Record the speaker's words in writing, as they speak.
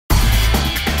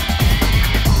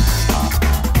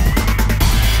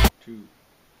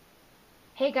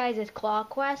Hey guys, it's Claw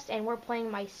Quest, and we're playing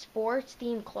my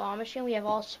sports-themed claw machine. We have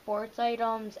all sports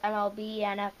items, MLB,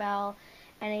 NFL,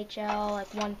 NHL,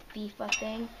 like one FIFA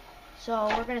thing. So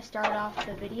we're gonna start off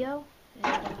the video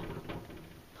and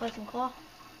play some claw.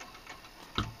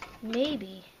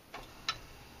 Maybe.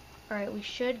 All right, we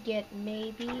should get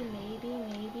maybe. All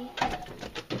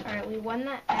right, we won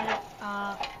that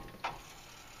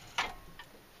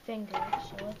finger.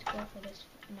 So let's go for this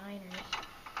Niners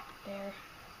there.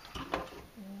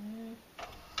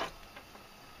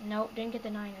 Nope, didn't get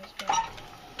the Niners there.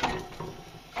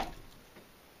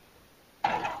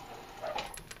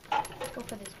 Let's go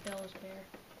for this Bills bear.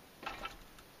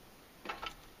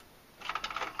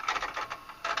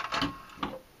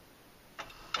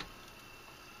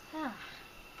 Ah.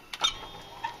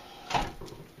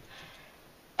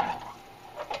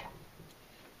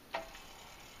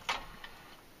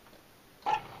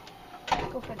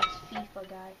 Let's go for this FIFA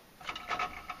guy.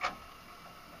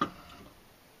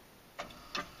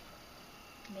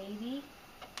 Maybe.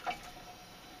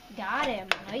 Got him.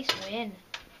 Nice win.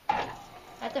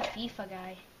 That's a FIFA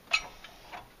guy.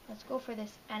 Let's go for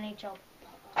this NHL.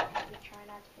 We try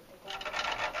not to hit the ground.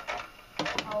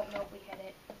 Oh, nope, we hit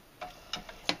it.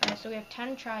 Alright, so we have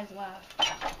 10 tries left.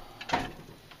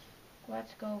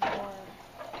 Let's go for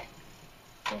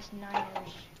this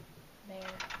Niners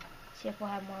there. See if we'll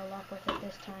have more luck with it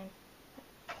this time.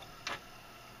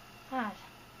 Ah.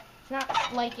 It's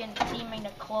not liking seeming to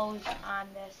close on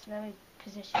this. Let me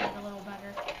position it a little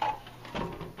better.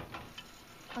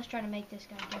 Let's try to make this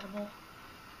guy gettable.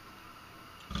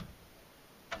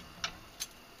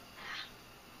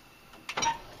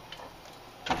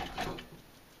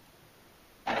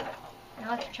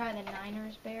 Now let's try the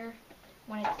Niners bear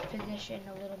when it's positioned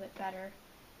a little bit better.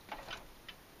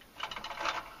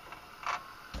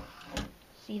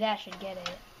 See, that should get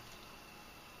it.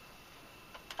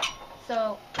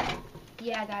 So,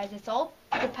 yeah guys, it's all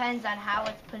depends on how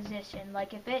it's positioned.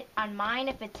 Like if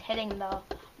it's hitting the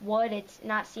wood, it's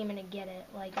not seeming to get it.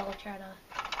 Like I'll try to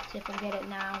see if I get it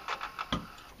now.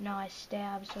 No, I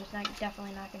stabbed, so it's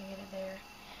definitely not gonna get it there.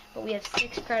 But we have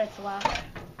 6 credits left.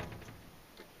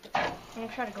 I'm gonna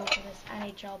try to go for this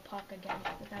NHL puck again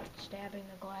without stabbing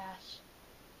the glass.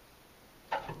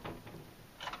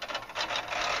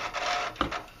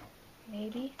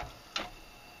 Maybe.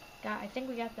 I think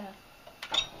we got this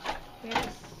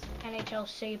NHL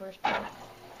Sabres puck.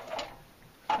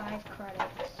 5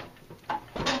 credits.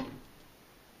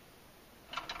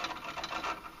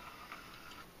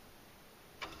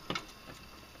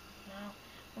 Now,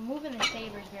 we're moving the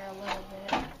Sabres there a little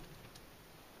bit.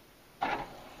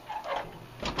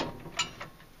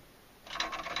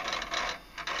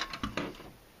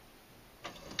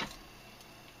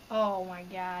 Oh my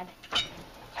god.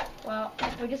 Well,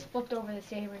 we just flipped over the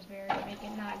Sabres bear to make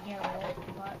it not gettable,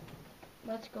 but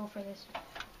let's go for this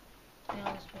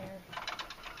Bills bear.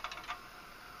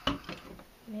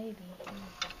 Maybe.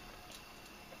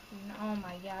 Oh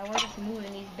my god, we're just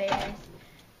moving these bears.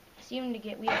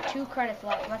 We have 2 credits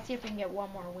left. Let's see if we can get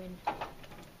one more win.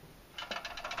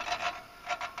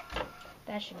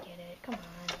 That should get it. Come on.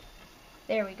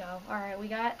 There we go. Alright, we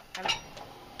got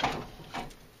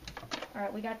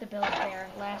the Bills bear.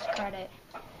 Last credit.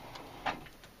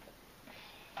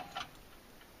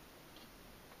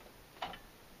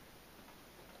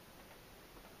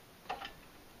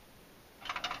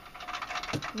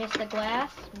 Missed the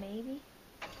glass, maybe.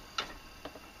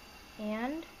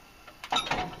 And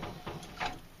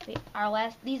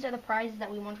these are the prizes that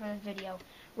we won for this video.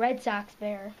 Red Sox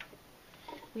bear.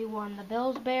 We won the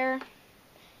Bills bear.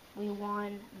 We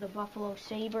won the Buffalo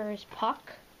Sabres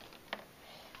puck.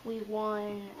 We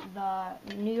won the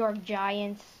New York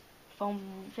Giants foam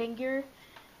figure.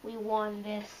 We won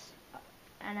this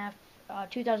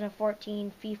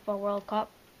 2014 FIFA World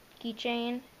Cup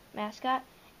keychain mascot.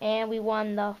 And we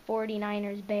won the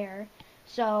 49ers bear.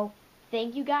 So,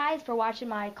 thank you guys for watching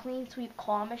my clean sweep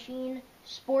claw machine,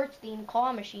 sports themed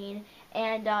claw machine.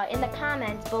 And in the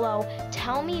comments below,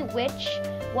 tell me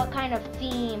what kind of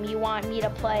theme you want me to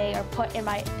play or put in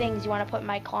my things you want to put in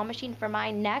my claw machine for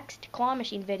my next claw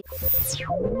machine video.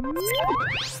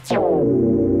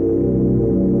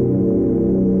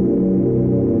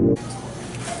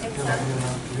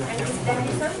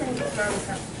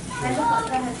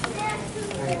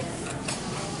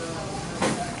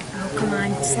 Oh, come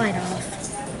on, slide off.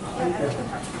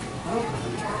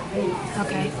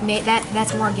 Okay,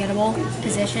 that's more gettable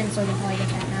position, so we can probably get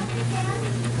that now.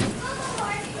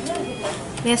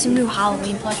 They have some new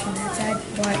Halloween plush from that side,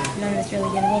 but none of it's really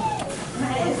gettable.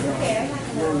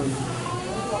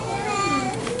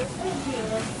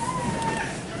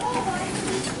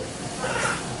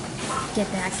 Get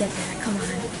that, come on.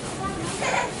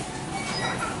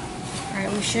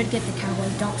 Alright, we should get the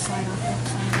Cowboys. Don't slide off.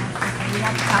 Okay, we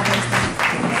got the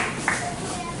Cowboys done.